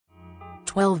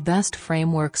12 Best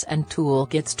Frameworks and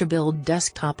Toolkits to Build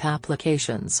Desktop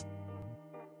Applications.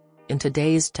 In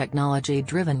today's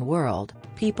technology-driven world,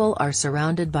 people are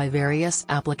surrounded by various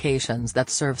applications that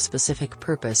serve specific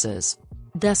purposes.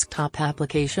 Desktop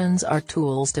applications are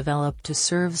tools developed to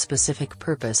serve specific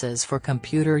purposes for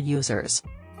computer users.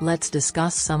 Let's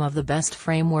discuss some of the best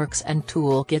frameworks and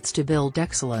toolkits to build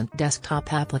excellent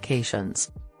desktop applications.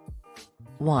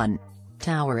 1.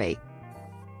 Tauri.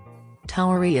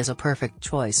 Tauri is a perfect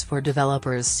choice for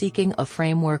developers seeking a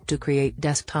framework to create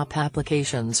desktop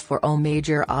applications for all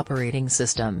major operating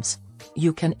systems.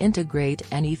 You can integrate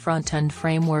any front-end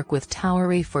framework with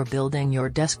Tauri for building your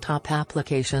desktop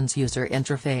application's user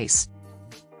interface.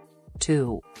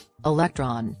 2.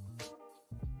 Electron.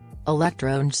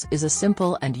 Electron is a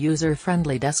simple and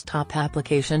user-friendly desktop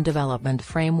application development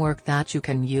framework that you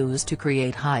can use to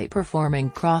create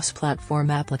high-performing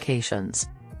cross-platform applications.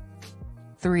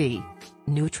 3.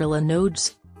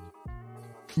 Neutralinojs.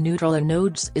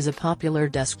 Neutralinojs is a popular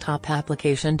desktop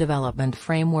application development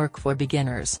framework for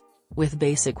beginners. With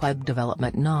basic web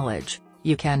development knowledge,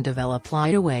 you can develop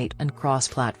lightweight and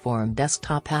cross-platform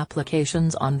desktop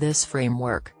applications on this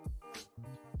framework.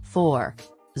 4.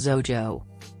 Zojo.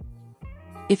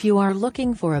 If you are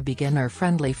looking for a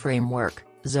beginner-friendly framework,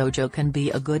 Zojo can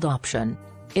be a good option.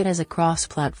 It is a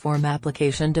cross-platform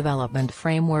application development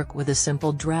framework with a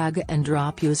simple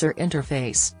drag-and-drop user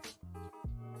interface.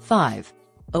 5.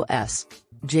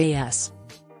 OS.js.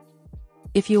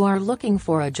 If you are looking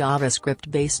for a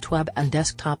JavaScript-based web and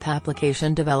desktop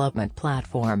application development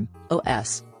platform,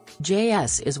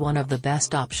 OS.js is one of the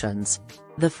best options.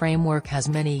 The framework has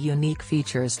many unique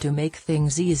features to make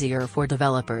things easier for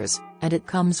developers, and it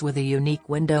comes with a unique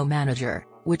window manager,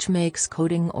 which makes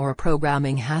coding or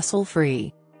programming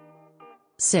hassle-free.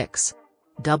 6.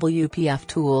 WPF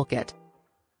Toolkit.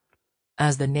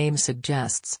 As the name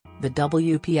suggests, the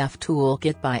WPF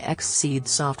Toolkit by Xseed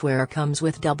Software comes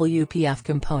with WPF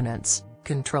components,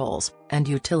 controls, and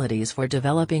utilities for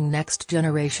developing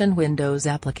next-generation Windows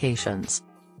applications.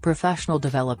 Professional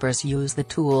developers use the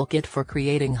toolkit for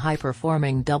creating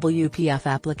high-performing WPF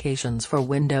applications for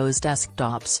Windows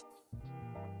desktops.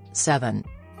 7.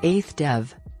 8th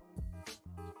Dev.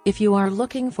 If you are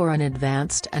looking for an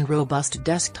advanced and robust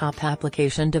desktop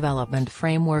application development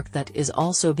framework that is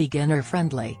also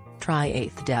beginner-friendly, try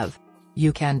 8th Dev.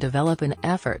 You can develop an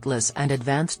effortless and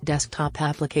advanced desktop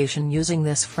application using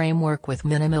this framework with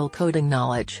minimal coding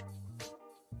knowledge.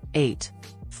 8.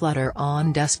 Flutter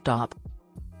on desktop.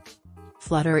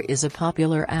 Flutter is a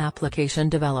popular application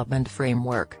development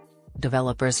framework.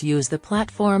 Developers use the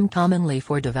platform commonly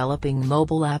for developing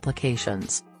mobile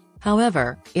applications.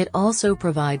 However, it also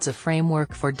provides a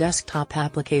framework for desktop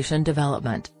application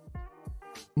development.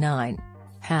 9.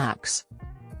 Haxe.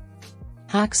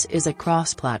 Haxe is a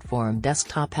cross-platform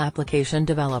desktop application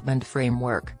development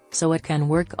framework, so it can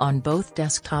work on both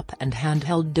desktop and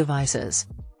handheld devices.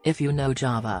 If you know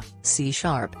Java, C#,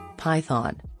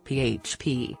 Python,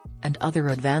 PHP, and other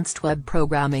advanced web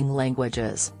programming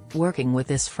languages, working with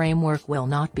this framework will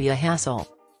not be a hassle.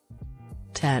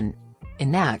 10.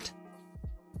 Enact.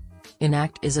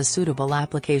 Enact is a suitable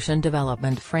application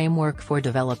development framework for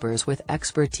developers with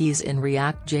expertise in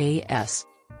React.js.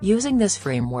 Using this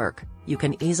framework, you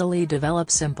can easily develop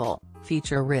simple,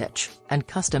 feature-rich, and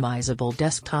customizable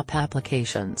desktop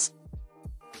applications.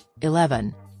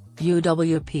 11.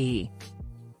 UWP.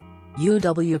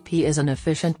 UWP is an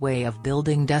efficient way of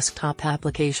building desktop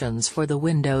applications for the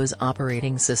Windows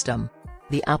operating system.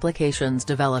 The applications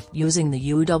developed using the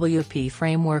UWP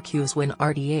framework use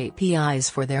WinRT APIs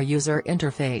for their user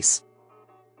interface.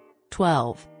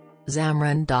 12.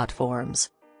 Xamarin.Forms.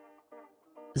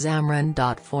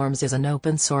 Xamarin.Forms is an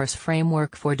open-source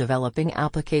framework for developing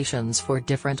applications for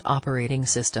different operating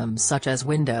systems such as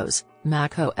Windows,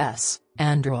 Mac OS,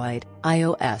 Android,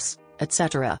 iOS,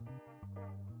 etc.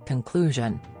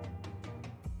 Conclusion.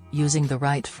 Using the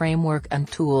right framework and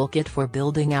toolkit for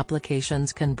building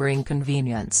applications can bring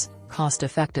convenience,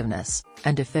 cost-effectiveness,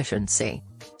 and efficiency.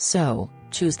 So,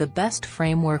 choose the best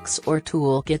frameworks or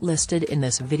toolkit listed in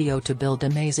this video to build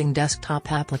amazing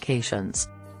desktop applications.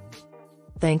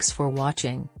 Thanks for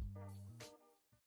watching.